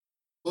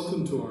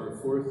Welcome to our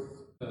fourth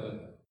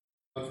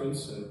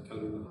conference,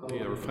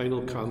 our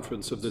final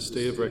conference of this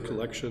day of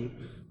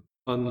recollection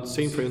on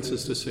St.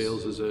 Francis de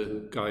Sales as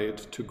a guide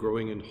to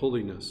growing in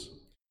holiness.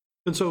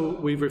 And so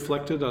we've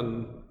reflected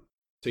on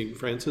St.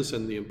 Francis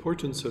and the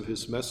importance of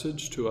his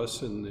message to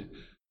us in the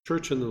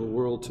church and in the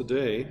world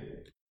today,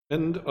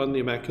 and on the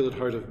Immaculate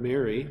Heart of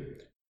Mary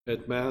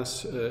at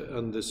Mass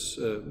on this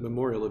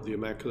memorial of the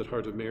Immaculate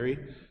Heart of Mary,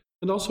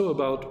 and also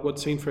about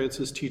what St.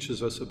 Francis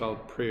teaches us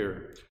about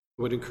prayer.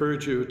 I would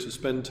encourage you to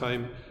spend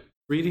time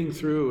reading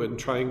through and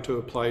trying to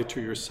apply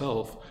to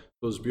yourself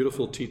those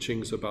beautiful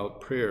teachings about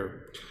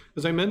prayer.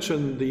 As I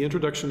mentioned, the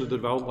introduction to the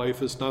devout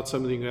life is not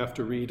something you have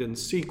to read in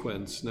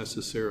sequence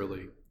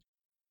necessarily.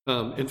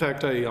 In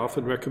fact, I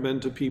often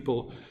recommend to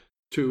people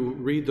to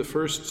read the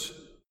first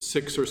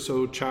 6 or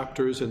so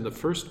chapters in the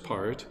first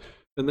part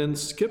and then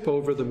skip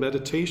over the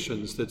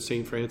meditations that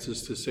St.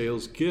 Francis de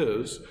Sales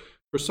gives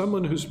for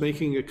someone who's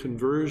making a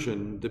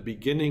conversion,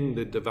 beginning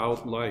the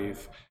devout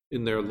life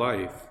in their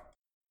life,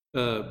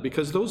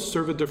 because those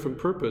serve a different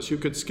purpose. You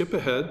could skip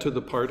ahead to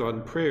the part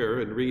on prayer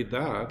and read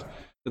that,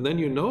 and then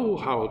you know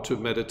how to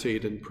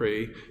meditate and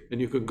pray,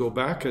 and you can go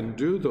back and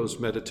do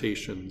those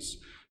meditations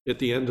at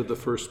the end of the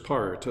first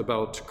part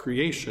about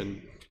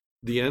creation,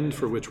 the end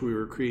for which we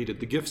were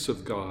created, the gifts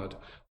of God,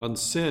 on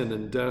sin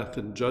and death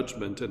and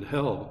judgment and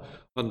hell,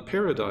 on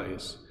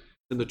paradise,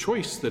 and the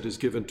choice that is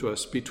given to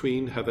us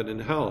between heaven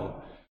and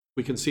hell.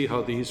 We can see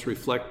how these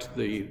reflect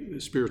the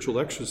spiritual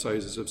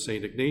exercises of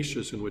St.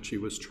 Ignatius in which he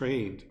was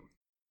trained,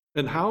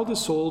 and how the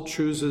soul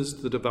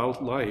chooses the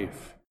devout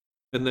life.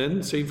 And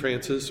then St.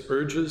 Francis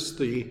urges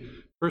the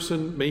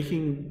person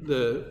making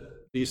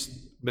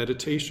these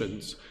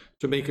meditations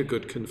to make a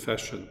good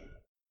confession.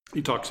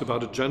 He talks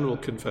about a general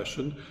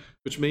confession,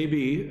 which may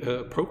be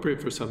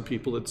appropriate for some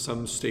people at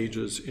some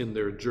stages in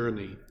their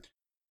journey.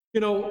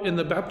 You know, in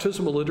the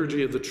baptismal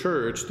liturgy of the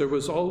Church, there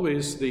was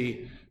always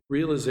the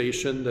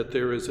realization that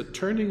there is a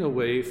turning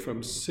away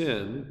from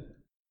sin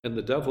and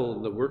the devil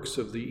and the works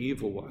of the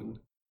evil one,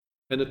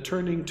 and a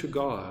turning to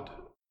God.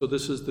 So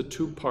this is the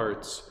 2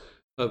 parts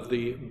of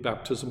the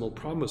baptismal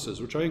promises,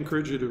 which I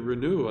encourage you to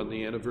renew on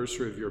the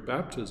anniversary of your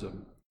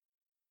baptism.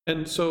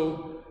 And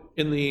so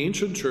in the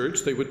ancient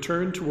church, they would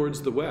turn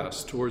towards the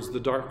west, towards the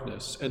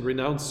darkness, and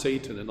renounce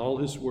Satan and all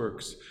his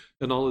works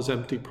and all his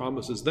empty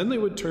promises. Then they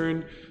would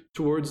turn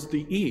towards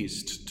the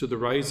east, to the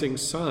rising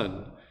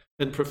sun,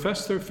 and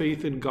profess their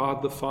faith in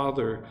God the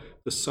Father,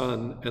 the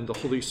Son, and the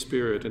Holy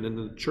Spirit, and in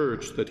the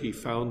church that he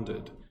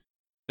founded.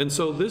 And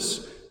so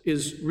this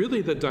is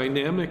really the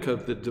dynamic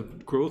of the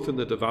growth in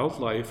the devout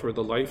life, or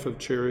the life of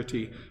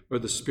charity, or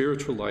the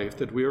spiritual life,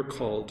 that we are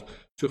called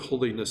to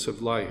holiness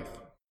of life.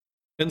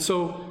 And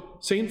so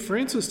St.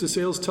 Francis de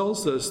Sales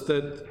tells us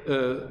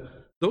that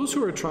those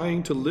who are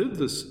trying to live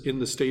this in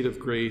the state of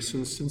grace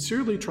and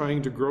sincerely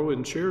trying to grow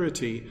in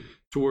charity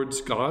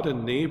towards God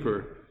and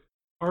neighbor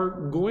are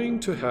going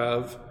to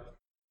have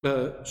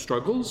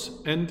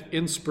struggles and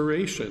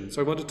inspirations.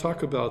 I want to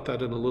talk about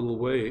that in a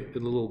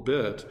little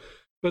bit.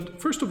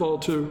 But first of all,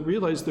 to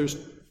realize there's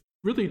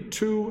really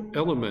 2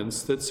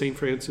 elements that St.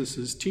 Francis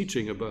is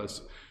teaching of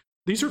us.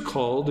 These are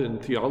called in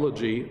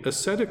theology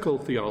ascetical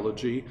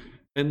theology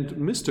and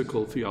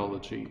mystical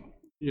theology.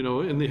 You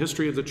know, in the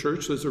history of the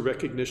church, there's a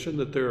recognition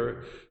that there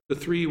are the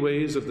 3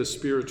 ways of the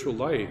spiritual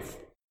life.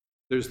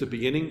 There's the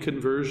beginning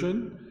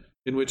conversion,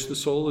 in which the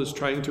soul is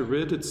trying to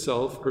rid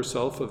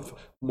herself of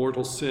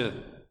mortal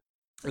sin.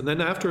 And then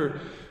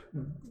after,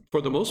 for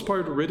the most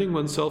part, ridding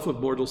oneself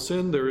of mortal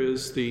sin, there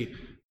is the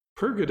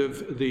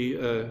purgative,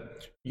 the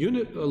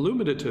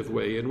illuminative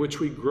way in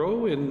which we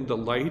grow in the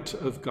light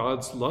of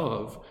God's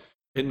love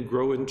and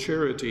grow in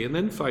charity. And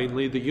then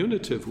finally, the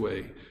unitive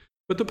way.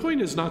 But the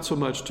point is not so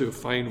much to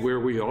find where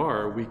we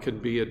are. We can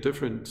be at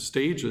different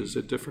stages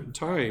at different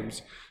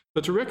times,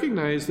 but to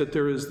recognize that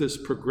there is this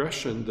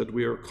progression that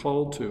we are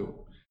called to.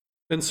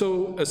 And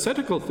so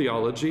ascetical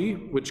theology,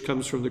 which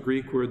comes from the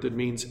Greek word that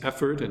means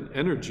effort and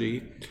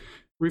energy,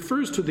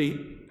 refers to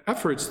the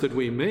efforts that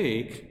we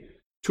make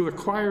to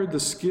acquire the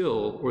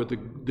skill or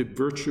the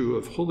virtue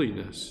of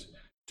holiness,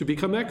 to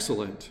become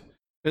excellent.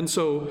 And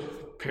so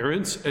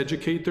parents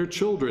educate their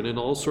children in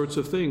all sorts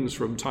of things,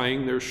 from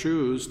tying their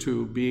shoes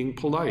to being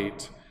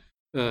polite,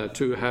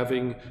 to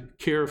having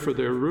care for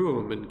their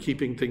room and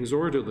keeping things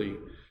orderly.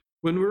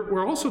 When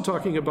we're also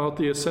talking about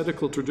the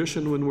ascetical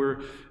tradition, when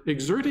we're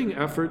exerting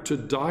effort to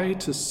die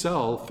to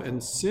self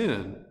and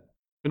sin,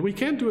 and we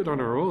can't do it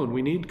on our own,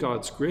 we need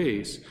God's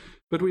grace,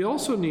 but we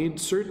also need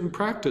certain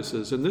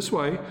practices. And this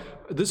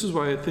is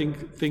why I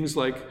think things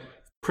like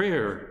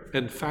prayer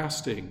and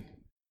fasting,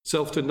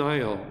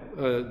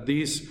 self-denial,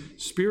 these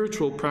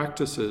spiritual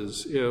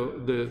practices,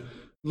 the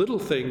little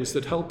things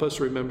that help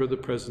us remember the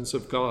presence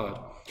of God.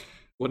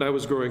 When I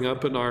was growing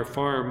up in our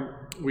farm,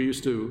 we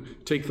used to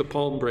take the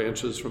palm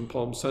branches from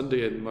Palm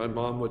Sunday, and my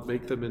mom would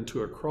make them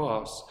into a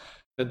cross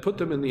and put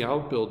them in the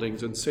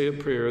outbuildings and say a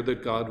prayer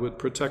that God would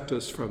protect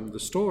us from the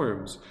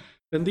storms.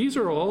 And these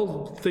are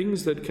all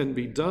things that can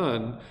be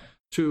done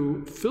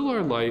to fill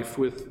our life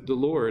with the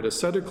Lord.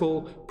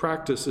 Ascetical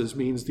practices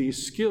means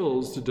these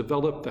skills to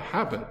develop the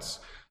habits.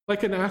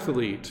 Like an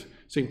athlete,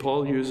 St.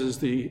 Paul uses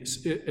the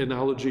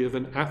analogy of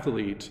an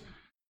athlete.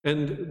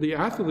 And the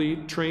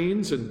athlete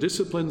trains and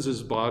disciplines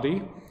his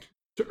body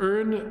to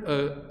earn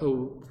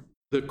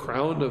the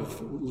crown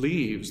of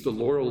leaves, the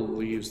laurel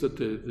leaves that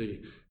the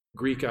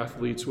Greek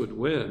athletes would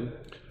win,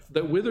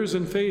 that withers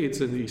and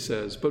fades, and he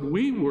says, but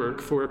we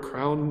work for a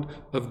crown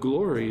of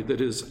glory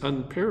that is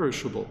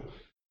unperishable.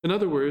 In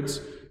other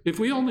words, if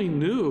we only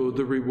knew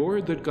the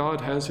reward that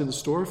God has in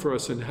store for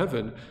us in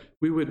heaven,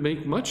 we would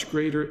make much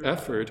greater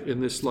effort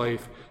in this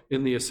life,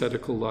 in the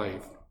ascetical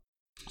life.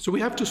 So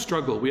we have to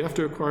struggle. We have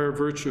to acquire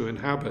virtue and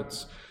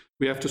habits.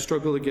 We have to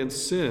struggle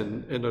against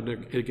sin and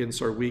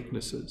against our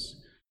weaknesses.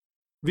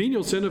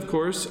 Venial sin, of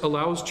course,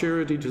 allows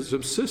charity to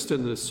subsist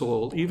in the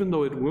soul, even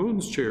though it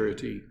wounds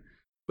charity.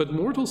 But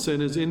mortal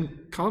sin is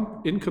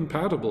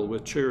incompatible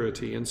with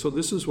charity. And so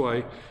this is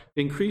why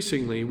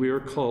increasingly we are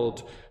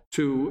called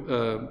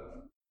to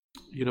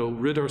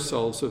rid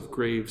ourselves of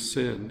grave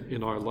sin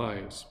in our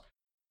lives.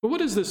 But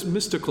what is this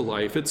mystical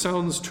life? It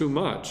sounds too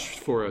much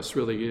for us,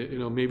 really.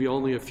 Maybe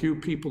only a few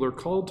people are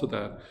called to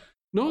that.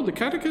 No, the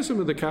Catechism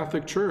of the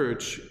Catholic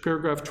Church,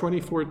 paragraph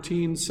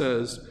 2014,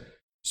 says,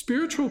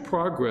 spiritual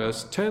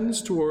progress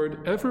tends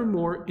toward ever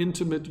more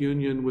intimate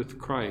union with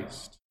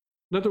Christ.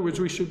 In other words,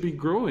 we should be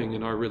growing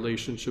in our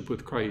relationship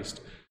with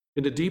Christ,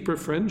 in a deeper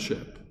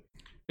friendship.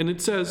 And it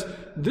says,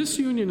 this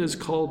union is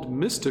called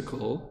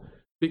mystical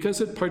because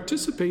it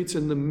participates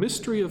in the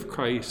mystery of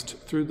Christ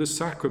through the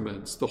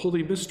sacraments, the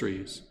holy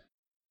mysteries,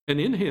 and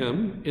in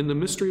him, in the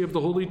mystery of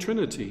the Holy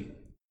Trinity.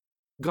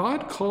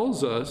 God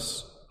calls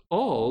us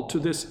all to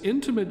this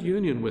intimate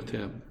union with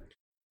him,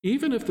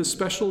 even if the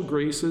special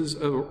graces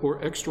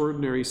or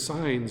extraordinary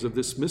signs of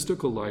this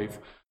mystical life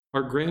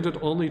are granted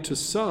only to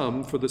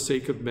some for the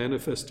sake of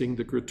manifesting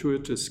the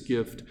gratuitous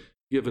gift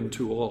given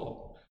to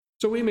all.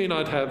 So we may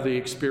not have the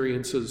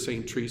experiences,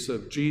 St. Teresa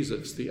of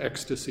Jesus, the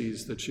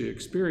ecstasies that she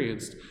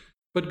experienced,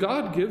 but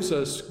God gives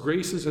us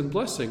graces and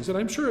blessings. And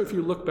I'm sure if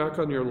you look back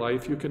on your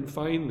life, you can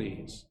find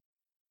these.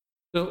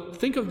 Now,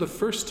 think of the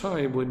first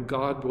time when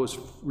God was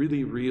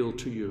really real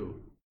to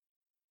you.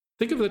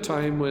 Think of the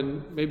time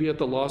when, maybe at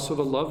the loss of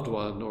a loved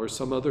one or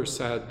some other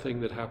sad thing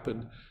that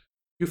happened,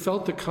 you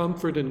felt the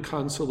comfort and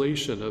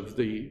consolation of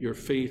your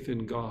faith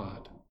in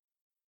God.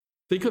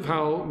 Think of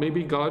how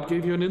maybe God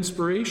gave you an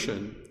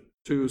inspiration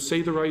to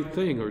say the right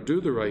thing or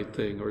do the right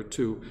thing, or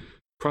to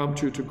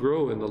prompt you to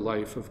grow in the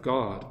life of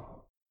God.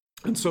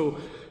 And so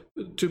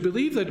to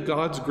believe that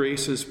God's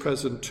grace is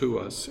present to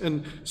us.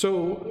 And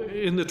so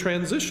in the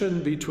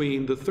transition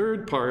between the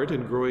third part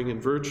in growing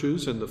in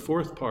virtues and the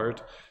fourth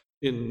part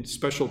in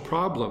special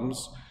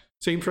problems,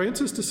 St.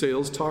 Francis de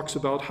Sales talks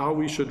about how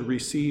we should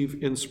receive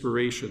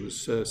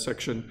inspirations,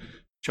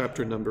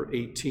 chapter number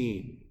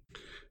 18.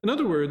 In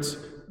other words,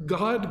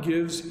 God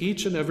gives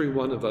each and every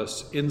one of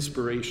us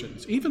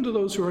inspirations, even to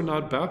those who are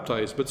not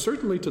baptized, but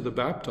certainly to the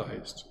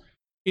baptized.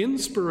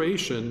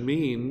 Inspiration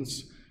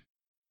means,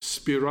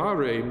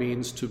 spirare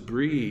means to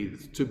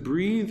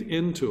breathe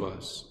into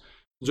us.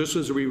 Just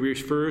as we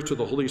refer to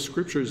the Holy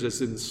Scriptures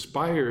as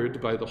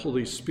inspired by the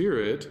Holy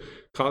Spirit,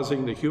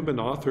 causing the human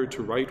author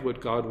to write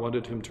what God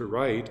wanted him to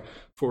write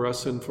for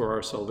us and for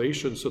our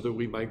salvation so that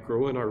we might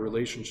grow in our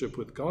relationship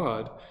with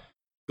God,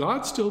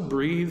 God still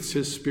breathes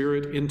his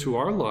Spirit into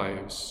our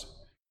lives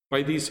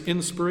by these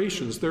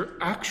inspirations. They're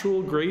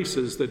actual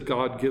graces that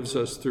God gives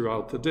us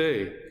throughout the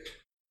day.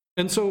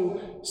 And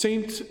so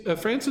St.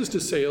 Francis de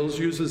Sales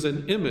uses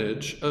an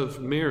image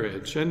of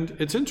marriage. And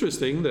it's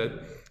interesting that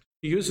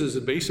he uses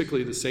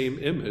basically the same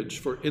image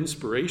for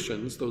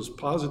inspirations, those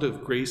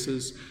positive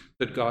graces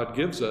that God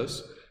gives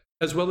us,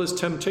 as well as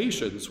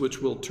temptations,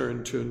 which we'll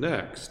turn to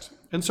next.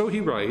 And so he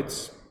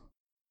writes,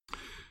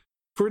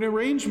 for an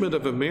arrangement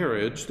of a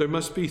marriage, there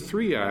must be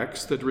 3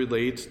 acts that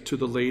relate to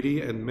the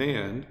lady and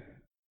man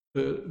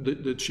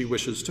that she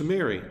wishes to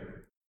marry.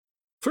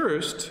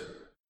 First,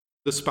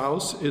 the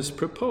spouse is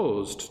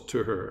proposed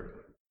to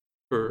her,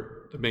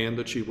 for the man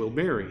that she will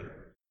marry.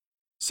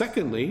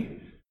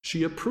 Secondly,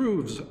 she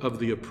approves of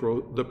the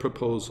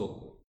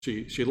proposal.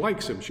 She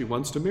likes him. She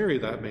wants to marry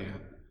that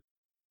man.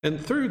 And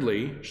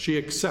thirdly, she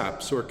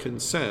accepts or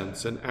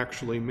consents and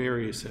actually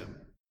marries him.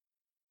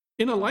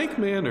 In a like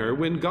manner,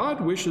 when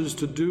God wishes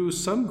to do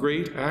some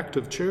great act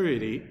of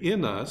charity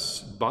in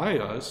us, by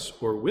us,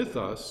 or with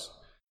us,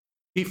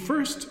 he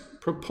first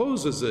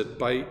proposes it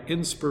by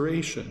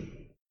inspiration.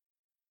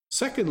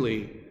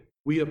 Secondly,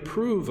 we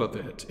approve of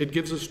it. It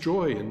gives us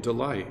joy and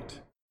delight.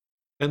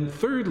 And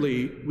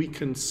thirdly, we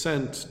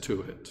consent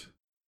to it.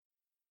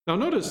 Now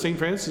notice St.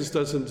 Francis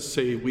doesn't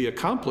say we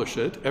accomplish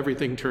it,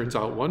 everything turns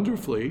out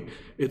wonderfully,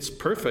 it's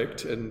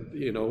perfect, and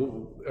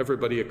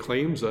everybody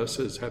acclaims us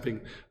as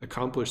having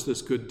accomplished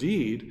this good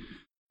deed,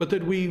 but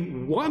that we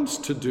want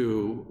to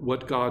do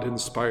what God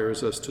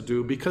inspires us to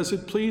do because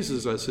it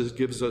pleases us, it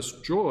gives us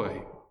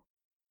joy.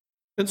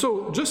 And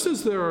so just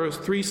as there are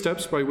 3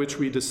 steps by which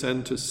we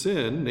descend to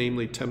sin,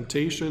 namely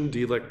temptation,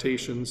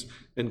 delectations,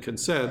 and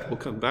consent, we'll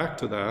come back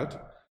to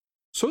that,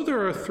 So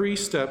there are 3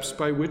 steps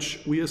by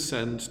which we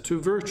ascend to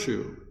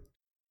virtue.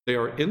 They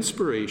are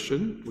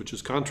inspiration, which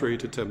is contrary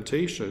to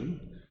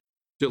temptation,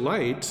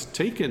 delight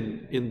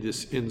taken in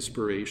this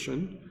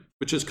inspiration,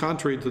 which is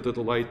contrary to the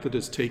delight that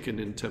is taken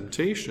in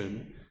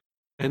temptation,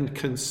 and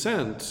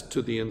consent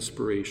to the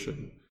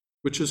inspiration,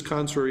 which is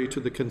contrary to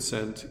the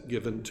consent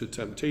given to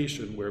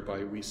temptation,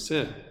 whereby we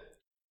sin.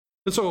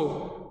 And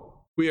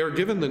so we are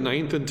given the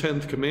 9th and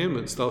 10th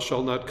commandments, thou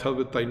shalt not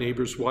covet thy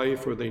neighbor's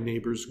wife or thy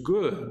neighbor's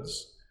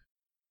goods,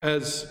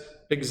 as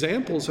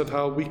examples of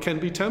how we can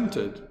be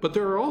tempted. But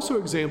there are also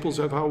examples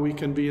of how we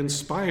can be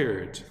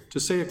inspired to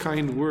say a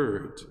kind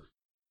word,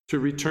 to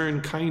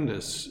return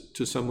kindness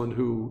to someone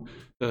who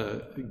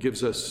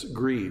gives us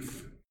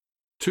grief,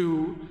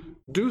 to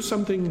do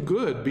something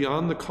good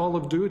beyond the call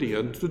of duty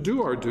and to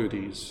do our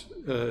duties,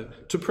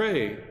 to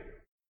pray,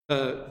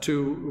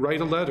 to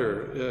write a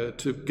letter,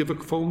 to give a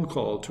phone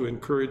call, to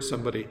encourage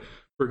somebody,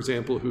 for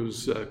example,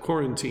 who's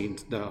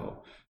quarantined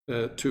now,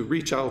 to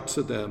reach out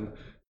to them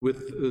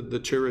with the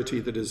charity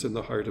that is in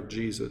the heart of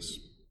Jesus.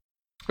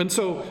 And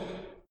so,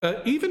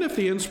 even if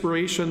the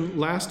inspiration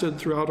lasted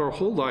throughout our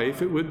whole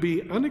life, it would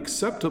be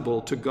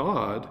unacceptable to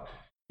God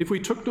if we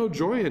took no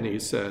joy in, he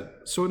said.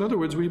 So in other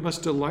words, we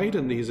must delight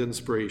in these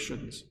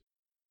inspirations.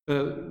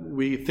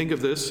 We think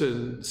of this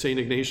in St.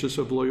 Ignatius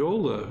of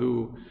Loyola,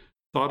 who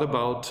thought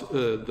about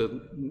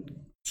the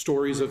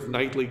stories of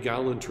knightly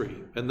gallantry,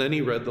 and then he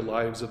read the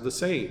lives of the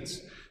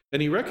saints.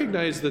 And he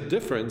recognized the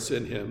difference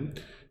in him,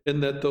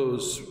 in that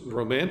those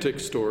romantic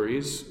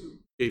stories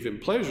gave him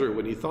pleasure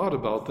when he thought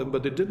about them,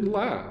 but it didn't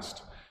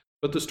last.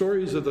 But the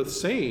stories of the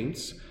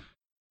saints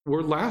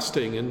were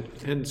lasting,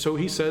 and so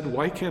he said,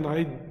 why can't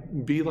I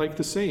be like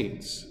the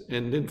saints?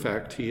 And in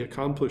fact, he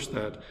accomplished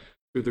that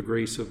through the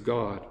grace of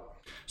God.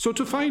 So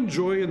to find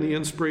joy in the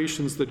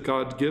inspirations that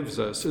God gives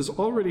us is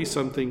already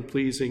something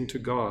pleasing to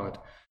God,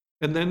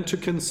 and then to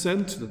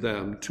consent to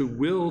them, to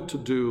will to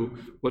do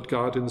what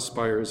God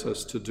inspires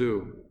us to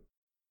do.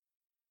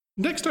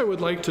 Next, I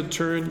would like to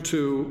turn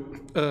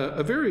to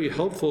a very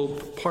helpful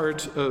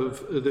part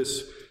of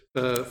this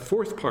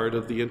 4th part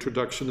of the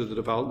introduction to the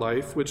devout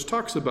life, which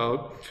talks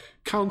about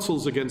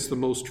counsels against the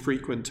most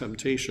frequent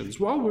temptations.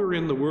 While we're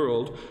in the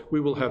world, we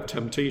will have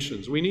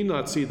temptations. We need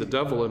not see the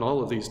devil in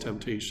all of these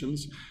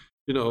temptations.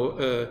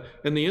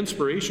 And the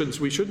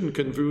inspirations, we shouldn't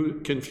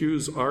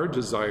confuse our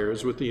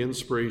desires with the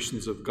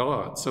inspirations of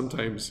God.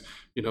 Sometimes,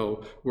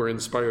 we're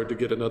inspired to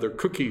get another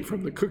cookie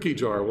from the cookie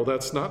jar. Well,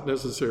 that's not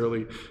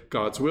necessarily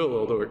God's will,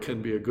 although it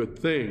can be a good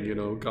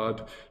thing.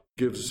 God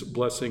gives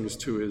blessings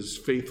to his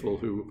faithful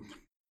who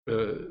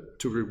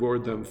to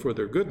reward them for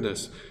their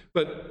goodness.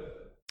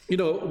 But,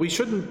 we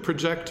shouldn't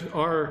project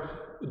our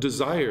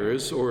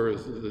desires or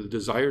the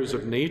desires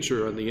of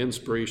nature on the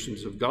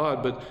inspirations of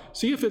God, but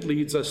see if it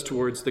leads us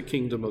towards the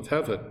kingdom of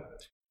heaven.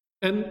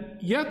 And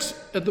yet,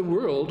 at the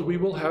world, we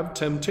will have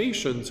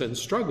temptations and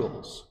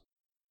struggles.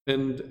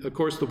 And of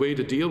course, the way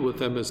to deal with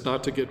them is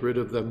not to get rid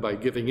of them by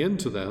giving in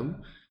to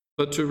them,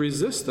 but to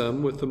resist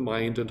them with the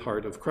mind and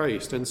heart of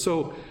Christ. And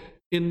so,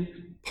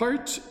 in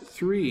part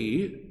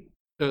 3,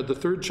 the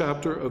 3rd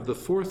chapter of the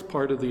 4th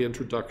part of the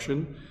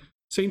introduction,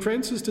 St.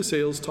 Francis de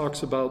Sales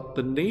talks about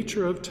the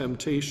nature of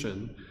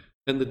temptation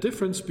and the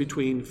difference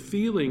between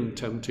feeling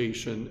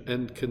temptation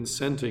and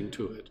consenting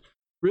to it.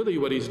 Really,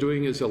 what he's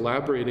doing is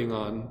elaborating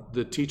on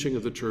the teaching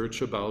of the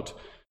Church about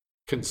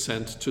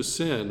consent to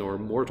sin or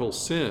mortal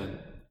sin,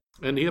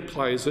 and he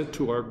applies it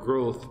to our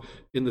growth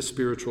in the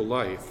spiritual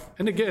life.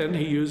 And again,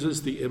 he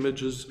uses the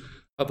images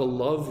of a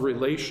love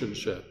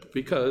relationship,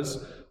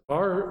 because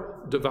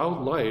our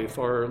devout life,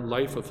 our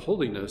life of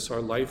holiness,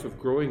 our life of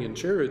growing in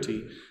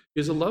charity,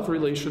 is a love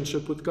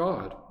relationship with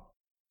God.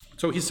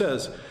 So he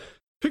says,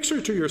 picture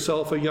to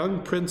yourself a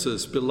young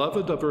princess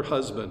beloved of her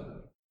husband,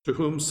 to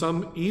whom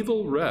some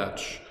evil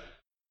wretch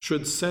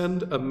should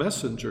send a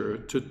messenger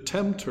to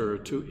tempt her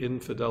to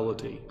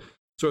infidelity.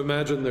 So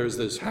imagine there's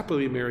this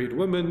happily married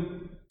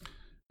woman,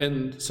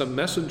 and some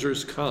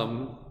messengers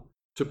come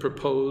to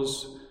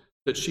propose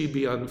that she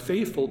be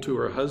unfaithful to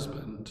her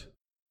husband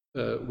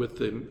with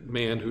the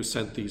man who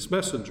sent these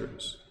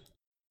messengers.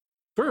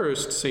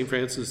 First, St.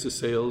 Francis de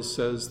Sales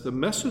says the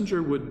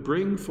messenger would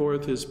bring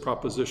forth his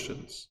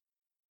propositions.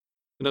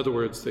 In other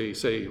words, they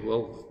say,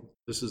 well,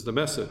 this is the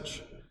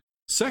message.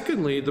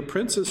 Secondly, the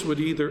princess would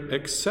either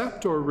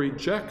accept or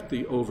reject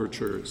the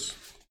overtures.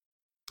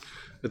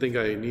 I think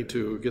I need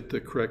to get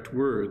the correct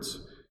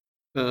words.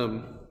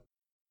 First,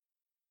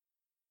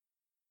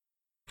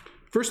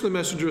 the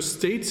messenger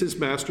states his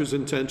master's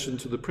intention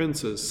to the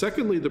princess.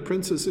 Secondly, the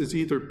princess is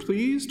either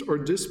pleased or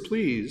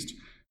displeased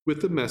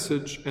with the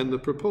message and the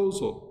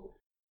proposal.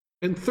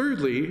 And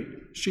thirdly,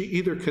 she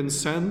either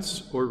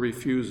consents or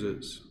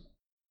refuses.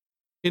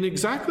 In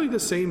exactly the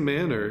same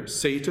manner,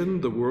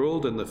 Satan, the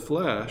world, and the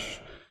flesh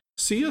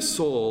see a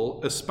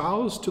soul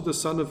espoused to the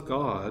Son of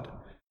God,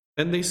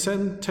 and they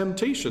send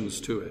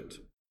temptations to it.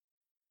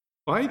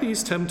 By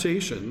these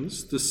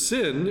temptations, the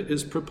sin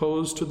is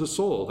proposed to the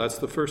soul. That's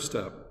the first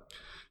step.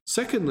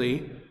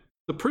 Secondly,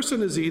 the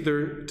person is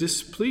either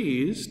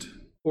displeased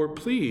or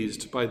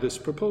pleased by this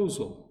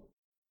proposal.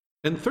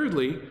 And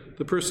thirdly,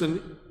 the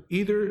person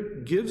either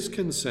gives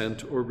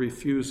consent or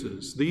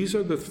refuses. These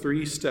are the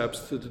three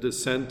steps to the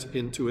descent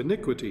into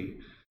iniquity: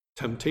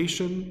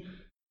 temptation,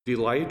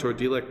 delight or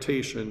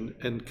delectation,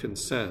 and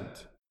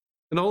consent.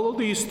 And although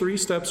these three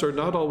steps are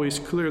not always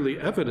clearly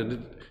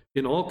evident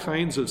in all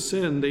kinds of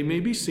sin, they may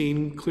be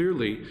seen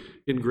clearly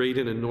in great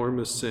and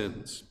enormous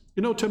sins.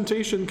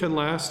 Temptation can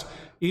last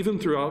even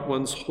throughout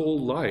one's whole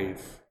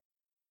life.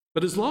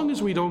 But as long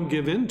as we don't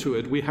give in to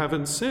it, we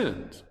haven't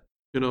sinned,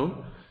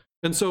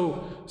 And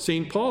so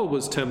St. Paul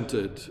was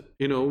tempted.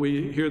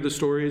 We hear the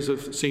stories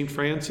of St.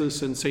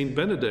 Francis and St.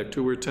 Benedict,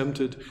 who were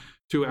tempted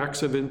to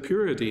acts of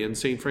impurity, and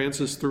St.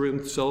 Francis threw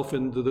himself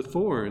into the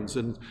thorns,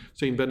 and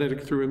St.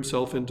 Benedict threw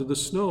himself into the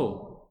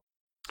snow.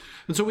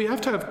 And so we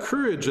have to have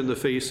courage in the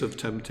face of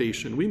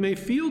temptation. We may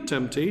feel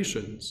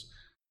temptations,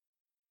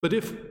 but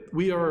if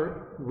we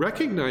are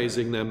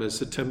recognizing them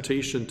as a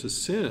temptation to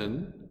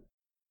sin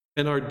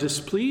and are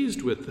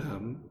displeased with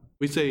them,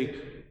 we say,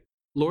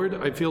 Lord,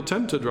 I feel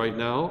tempted right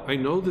now. I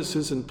know this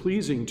isn't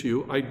pleasing to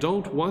you. I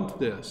don't want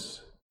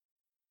this.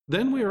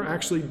 Then we are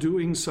actually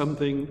doing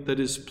something that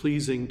is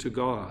pleasing to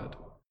God.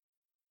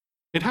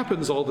 It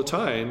happens all the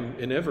time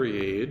in every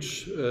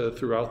age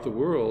throughout the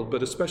world,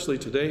 but especially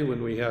today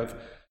when we have,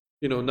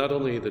 not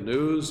only the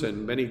news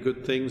and many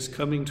good things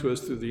coming to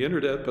us through the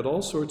internet, but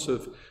all sorts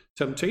of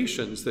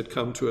temptations that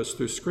come to us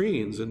through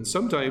screens. And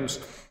sometimes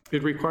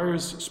it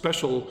requires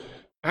special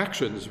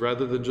actions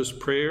rather than just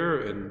prayer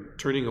and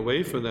turning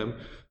away from them.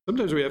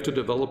 Sometimes we have to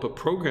develop a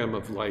program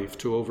of life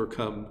to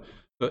overcome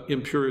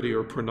impurity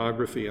or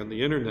pornography on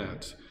the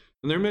internet.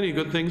 And there are many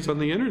good things on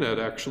the internet,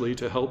 actually,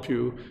 to help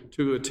you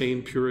to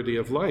attain purity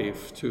of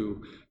life,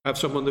 to have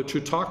someone that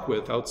you talk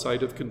with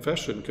outside of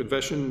confession.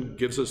 Confession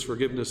gives us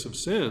forgiveness of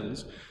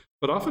sins,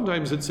 but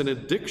oftentimes it's an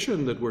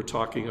addiction that we're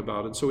talking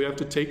about, and so we have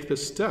to take the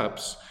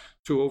steps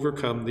to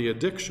overcome the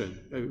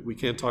addiction. We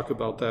can't talk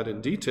about that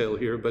in detail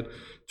here, but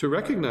to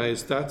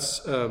recognize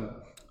that's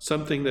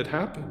something that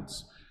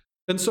happens.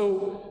 And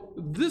so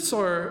these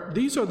are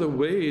the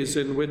ways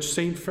in which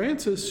St.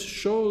 Francis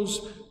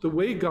shows the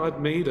way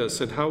God made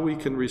us and how we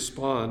can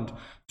respond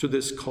to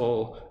this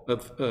call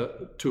of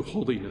to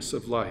holiness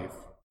of life.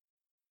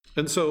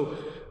 And so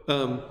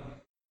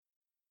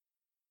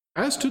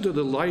as to the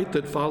delight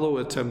that follow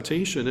a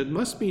temptation, it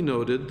must be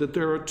noted that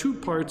there are two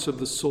parts of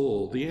the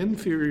soul, the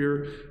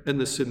inferior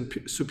and the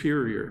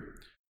superior.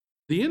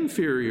 The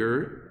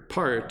inferior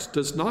part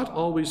does not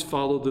always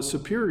follow the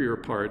superior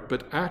part,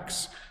 but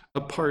acts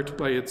apart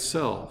by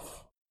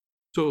itself.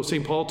 So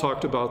St. Paul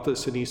talked about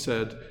this, and he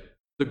said,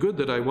 the good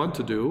that I want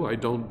to do, I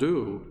don't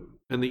do,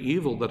 and the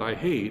evil that I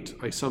hate,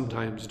 I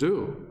sometimes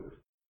do.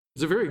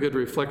 It's a very good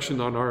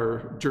reflection on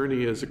our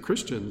journey as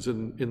Christians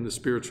in the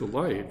spiritual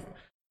life,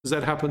 because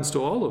that happens to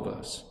all of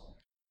us.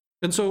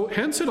 And so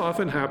hence it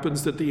often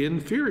happens that the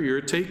inferior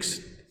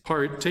takes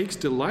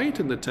delight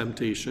in the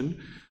temptation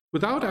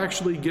without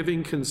actually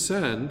giving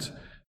consent,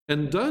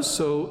 and does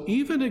so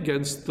even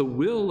against the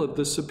will of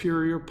the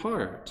superior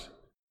part.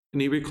 And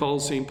he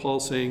recalls St. Paul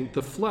saying,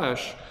 the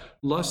flesh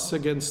lusts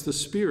against the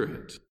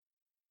spirit.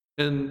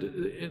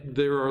 And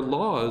there are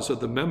laws of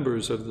the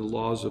members of the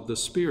laws of the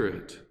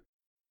spirit.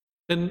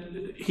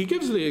 And he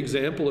gives the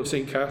example of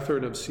St.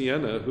 Catherine of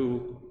Siena,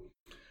 who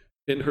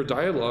in her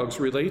dialogues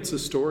relates the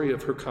story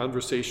of her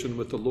conversation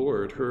with the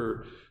Lord,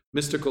 her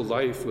mystical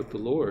life with the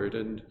Lord.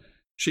 And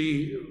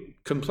she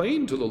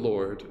complained to the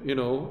Lord,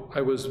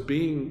 I was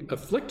being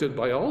afflicted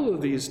by all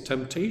of these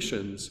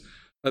temptations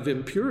of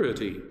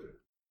impurity.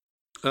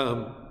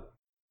 See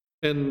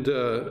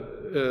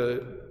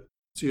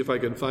if I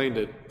can find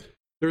it.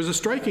 There's a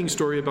striking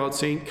story about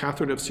St.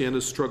 Catherine of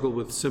Siena's struggle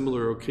with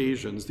similar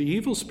occasions. The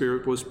evil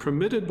spirit was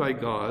permitted by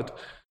God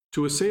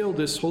to assail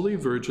this Holy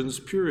Virgin's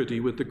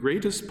purity with the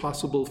greatest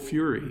possible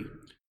fury.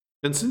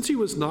 And since he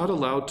was not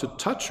allowed to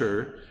touch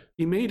her,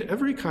 he made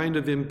every kind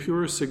of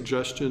impure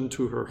suggestion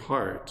to her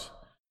heart.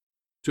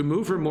 To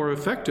move her more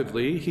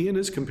effectively, he and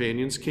his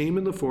companions came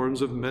in the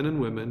forms of men and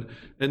women,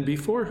 and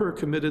before her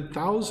committed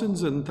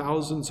thousands and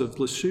thousands of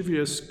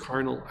lascivious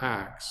carnal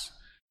acts,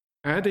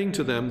 adding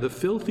to them the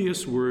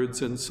filthiest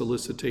words and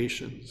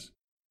solicitations.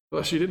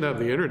 Well, she didn't have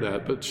the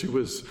internet, but she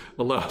was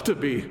allowed to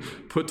be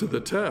put to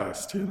the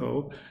test,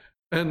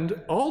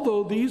 And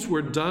although these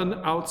were done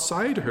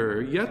outside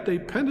her, yet they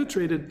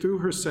penetrated through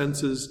her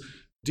senses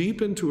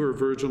deep into her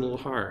virginal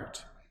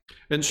heart.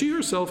 And she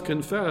herself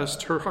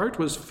confessed her heart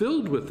was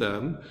filled with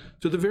them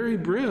to the very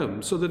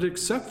brim, so that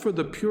except for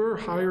the pure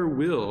higher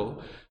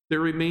will, there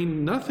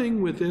remained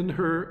nothing within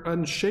her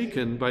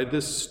unshaken by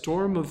this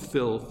storm of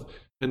filth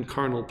and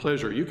carnal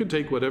pleasure. You can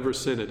take whatever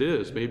sin it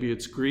is. Maybe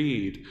it's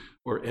greed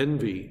or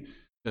envy.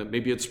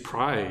 Maybe it's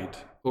pride,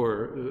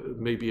 or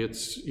maybe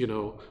it's,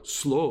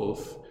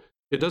 sloth.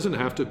 It doesn't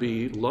have to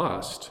be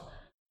lust.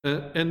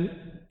 And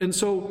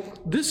so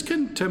this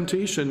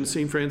temptation,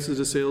 St. Francis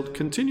assailed,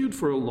 continued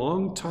for a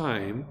long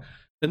time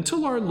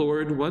until our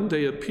Lord one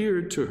day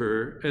appeared to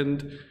her,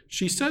 and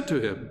she said to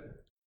him,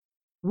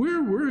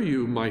 Where were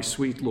you, my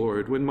sweet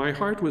Lord, when my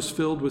heart was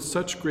filled with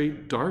such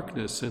great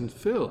darkness and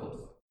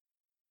filth?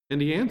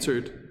 And he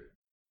answered,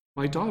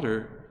 My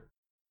daughter,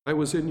 I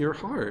was in your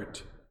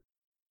heart.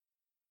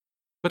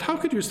 But how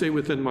could you stay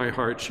within my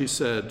heart, she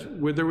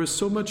said, where there was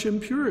so much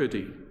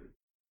impurity?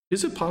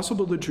 Is it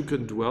possible that you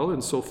can dwell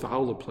in so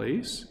foul a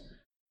place?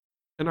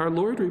 And our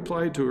Lord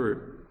replied to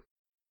her,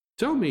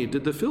 Tell me,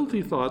 did the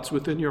filthy thoughts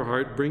within your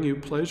heart bring you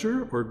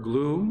pleasure or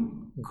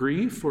gloom,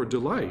 grief or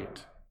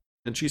delight?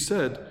 And she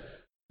said,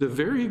 The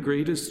very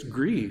greatest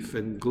grief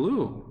and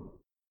gloom.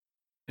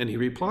 And he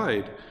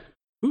replied,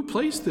 Who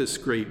placed this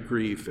great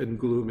grief and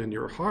gloom in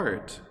your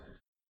heart?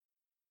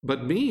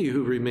 But me,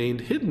 who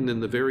remained hidden in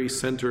the very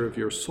center of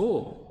your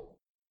soul.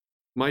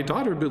 My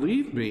daughter,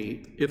 believe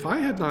me, if I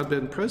had not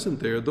been present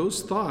there,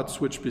 those thoughts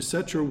which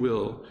beset your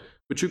will,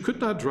 which you could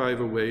not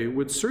drive away,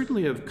 would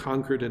certainly have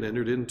conquered and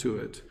entered into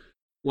it.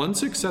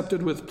 Once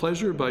accepted with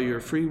pleasure by your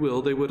free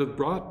will, they would have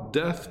brought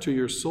death to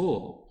your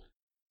soul.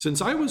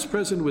 Since I was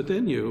present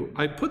within you,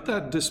 I put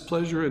that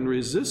displeasure and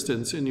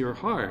resistance in your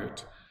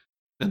heart,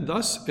 and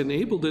thus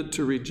enabled it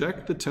to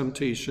reject the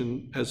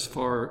temptation as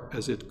far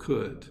as it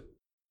could.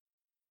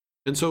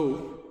 And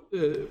so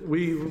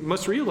we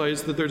must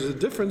realize that there's a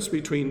difference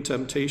between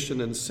temptation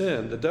and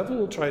sin. The devil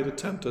will try to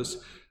tempt us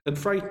and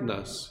frighten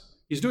us.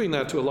 He's doing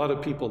that to a lot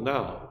of people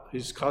now.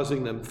 He's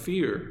causing them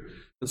fear.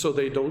 And so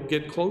they don't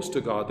get close to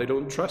God. They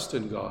don't trust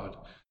in God.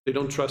 They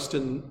don't trust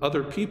in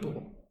other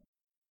people.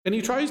 And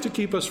he tries to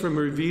keep us from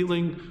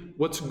revealing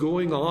what's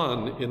going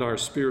on in our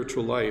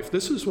spiritual life.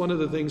 This is one of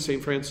the things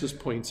St. Francis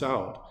points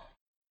out.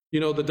 You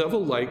know, the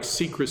devil likes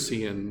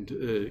secrecy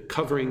and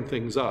covering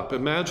things up.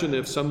 Imagine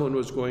if someone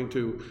was going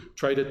to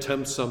try to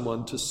tempt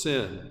someone to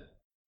sin,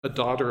 a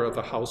daughter of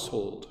a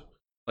household,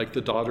 like the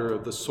daughter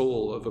of the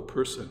soul of a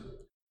person.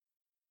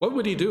 What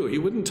would he do? He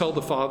wouldn't tell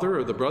the father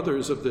or the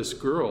brothers of this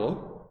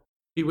girl.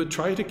 He would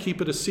try to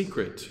keep it a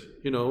secret.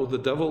 You know, the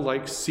devil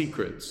likes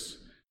secrets.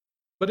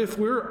 But if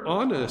we're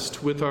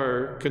honest with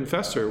our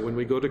confessor when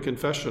we go to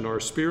confession,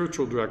 or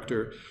spiritual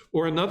director,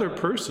 or another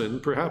person,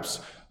 perhaps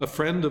a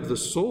friend of the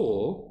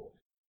soul,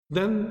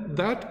 then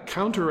that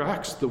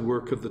counteracts the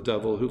work of the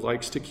devil, who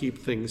likes to keep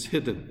things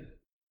hidden.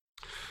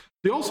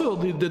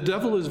 The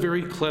devil is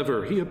very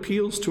clever. He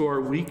appeals to our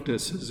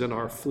weaknesses and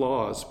our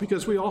flaws,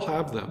 because we all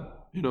have them,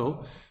 you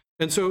know.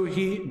 And so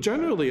he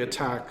generally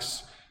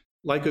attacks,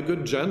 like a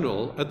good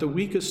general, at the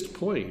weakest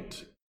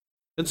point.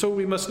 And so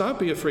we must not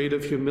be afraid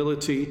of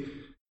humility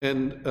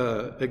and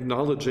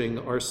acknowledging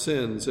our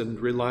sins and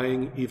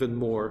relying even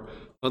more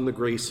on the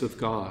grace of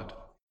God,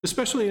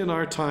 especially in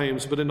our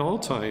times, but in all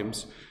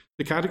times.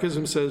 The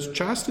Catechism says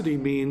chastity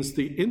means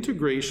the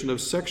integration of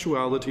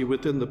sexuality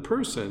within the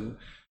person,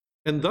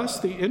 and thus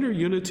the inner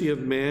unity of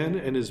man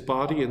and his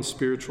body and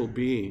spiritual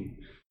being.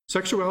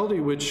 Sexuality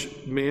in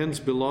which man's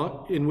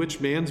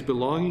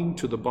belonging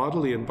to the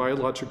bodily and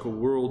biological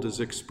world is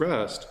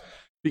expressed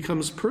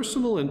becomes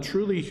personal and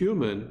truly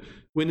human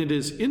when it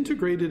is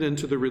integrated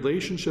into the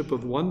relationship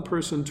of one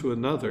person to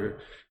another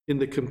in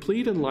the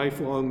complete and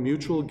lifelong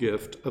mutual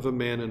gift of a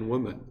man and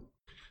woman.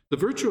 The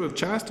virtue of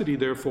chastity,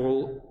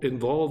 therefore,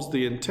 involves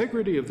the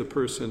integrity of the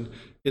person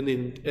in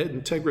the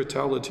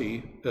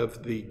integritality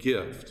of the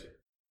gift.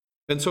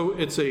 And so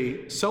it's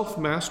a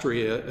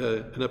self-mastery,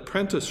 an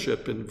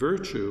apprenticeship in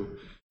virtue,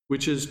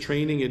 which is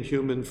training in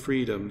human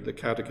freedom, the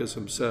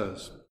Catechism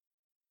says.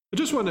 I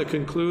just want to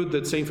conclude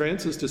that St.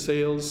 Francis de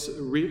Sales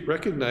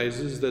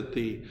recognizes that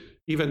the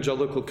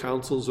evangelical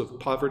counsels of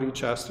poverty,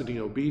 chastity,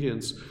 and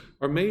obedience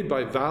are made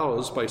by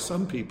vows by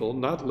some people,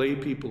 not lay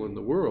people in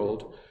the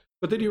world,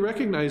 but that he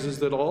recognizes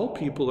that all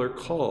people are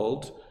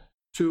called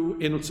to,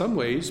 in some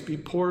ways, be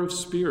poor of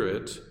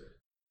spirit,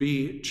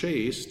 be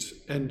chaste,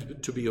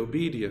 and to be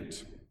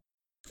obedient.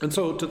 And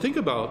so to think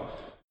about,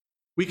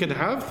 we can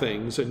have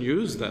things and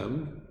use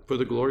them for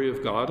the glory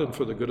of God and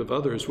for the good of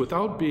others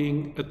without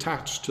being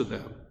attached to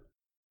them.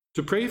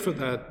 To pray for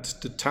that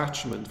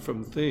detachment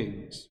from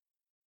things.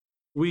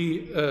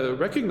 We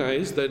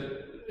recognize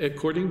that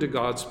according to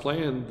God's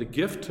plan, the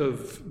gift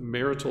of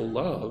marital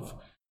love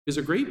is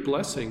a great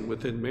blessing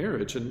within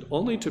marriage and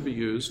only to be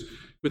used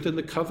within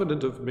the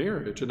covenant of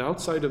marriage. And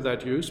outside of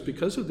that use,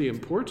 because of the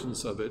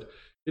importance of it,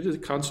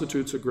 it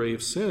constitutes a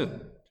grave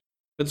sin.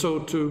 And so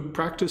to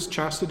practice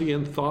chastity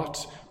in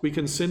thought, we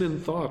can sin in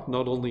thought,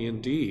 not only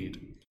in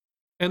deed.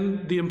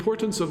 And the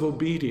importance of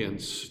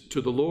obedience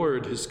to the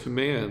Lord, his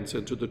commands,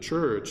 and to the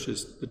church,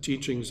 the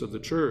teachings of the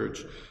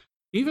church.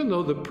 Even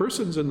though the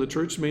persons in the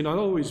church may not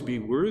always be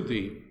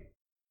worthy,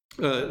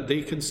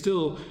 they can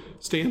still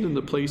stand in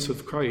the place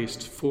of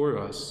Christ for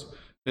us,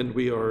 and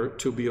we are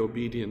to be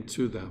obedient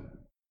to them.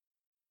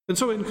 And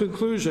so in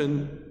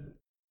conclusion,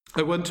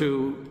 I want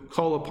to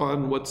call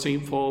upon what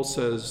St. Paul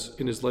says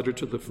in his letter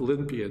to the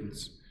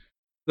Philippians,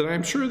 that I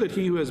am sure that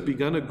he who has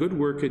begun a good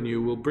work in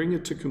you will bring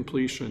it to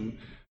completion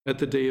at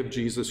the day of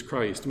Jesus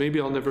Christ. Maybe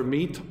I'll never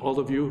meet all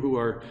of you who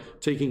are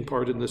taking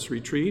part in this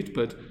retreat,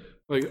 but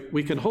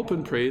we can hope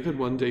and pray that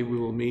one day we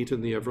will meet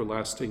in the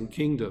everlasting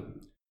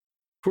kingdom.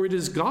 For it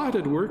is God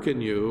at work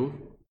in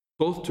you,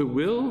 both to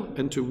will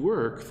and to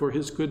work for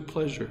his good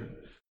pleasure.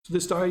 So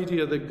this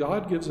idea that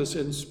God gives us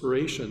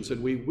inspirations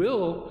and we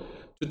will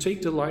to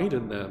take delight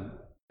in them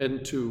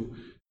and to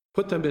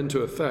put them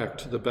into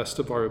effect to the best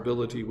of our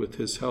ability with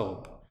his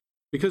help.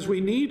 Because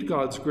we need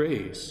God's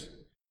grace.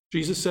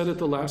 Jesus said at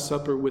the Last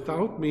Supper,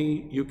 "Without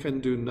me, you can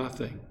do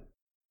nothing."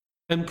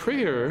 And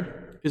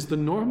prayer is the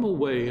normal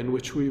way in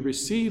which we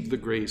receive the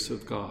grace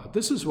of God.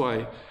 This is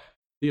why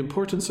the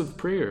importance of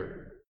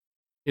prayer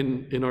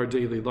in our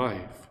daily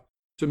life,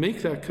 to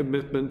make that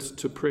commitment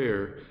to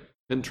prayer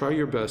and try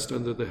your best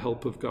under the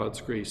help of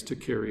God's grace to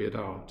carry it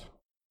out.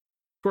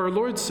 For our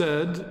Lord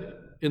said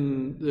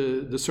in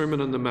the Sermon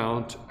on the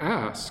Mount,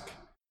 "Ask,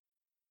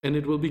 and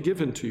it will be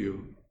given to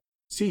you.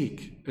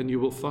 Seek, and you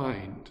will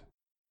find.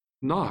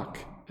 Knock,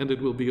 and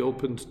it will be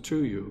opened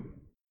to you.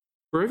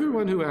 For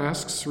everyone who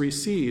asks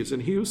receives,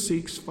 and he who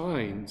seeks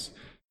finds,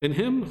 and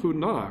him who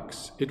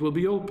knocks it will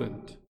be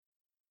opened."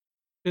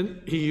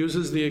 And he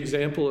uses the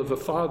example of a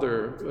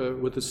father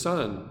with a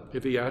son.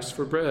 If he asks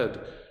for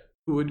bread,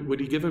 would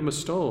he give him a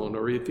stone?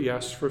 Or if he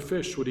asks for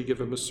fish, would he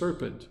give him a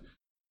serpent?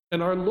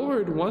 And our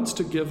Lord wants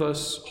to give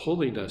us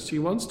holiness. He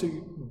wants to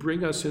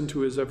bring us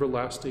into his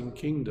everlasting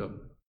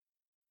kingdom.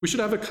 We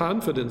should have a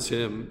confidence in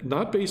him,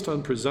 not based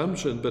on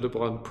presumption, but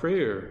upon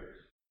prayer,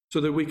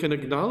 so that we can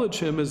acknowledge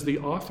him as the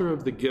author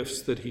of the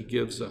gifts that he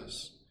gives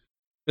us.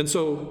 And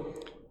so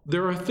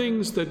there are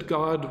things that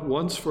God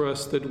wants for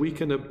us that we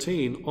can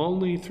obtain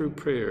only through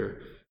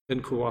prayer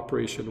and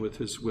cooperation with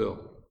his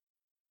will.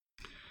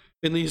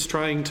 In these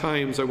trying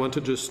times, I want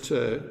to just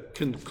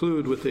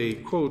conclude with a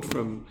quote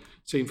from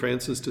St.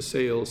 Francis de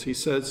Sales. He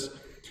says,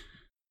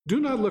 "Do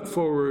not look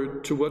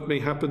forward to what may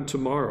happen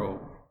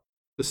tomorrow.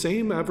 The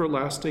same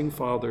everlasting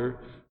Father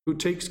who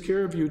takes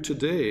care of you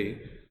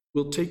today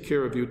will take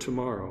care of you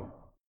tomorrow.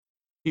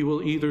 He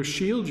will either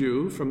shield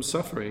you from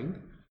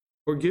suffering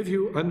or give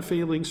you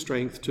unfailing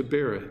strength to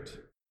bear it.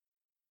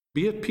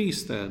 Be at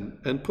peace then,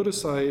 and put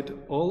aside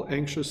all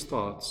anxious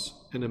thoughts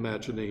and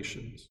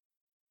imaginations."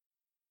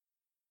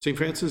 St.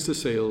 Francis de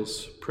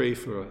Sales, pray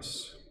for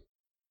us.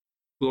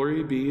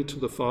 Glory be to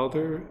the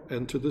Father,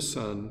 and to the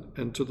Son,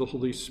 and to the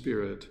Holy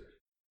Spirit,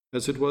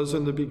 as it was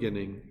in the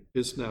beginning,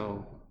 is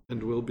now,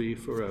 and will be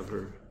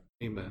forever.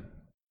 Amen.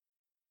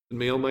 And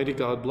may Almighty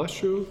God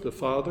bless you, the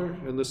Father,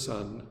 and the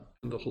Son,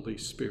 and the Holy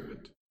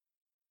Spirit.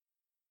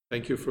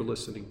 Thank you for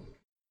listening.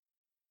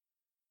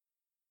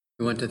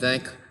 We want to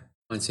thank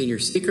Monsignor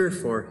Seeker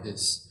for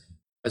his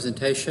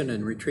presentation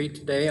and retreat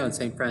today on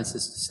St.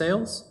 Francis de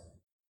Sales.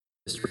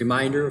 Just a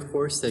reminder, of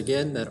course,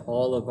 again, that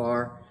all of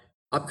our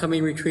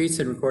upcoming retreats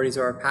and recordings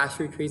of our past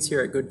retreats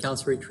here at Good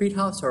Counsel Retreat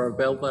House are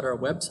available at our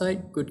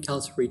website,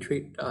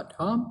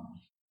 goodcounselretreat.com.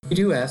 We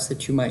do ask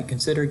that you might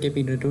consider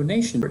giving a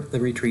donation to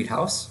the Retreat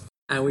House,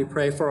 and we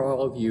pray for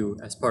all of you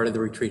as part of the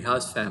Retreat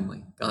House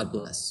family. God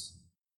bless.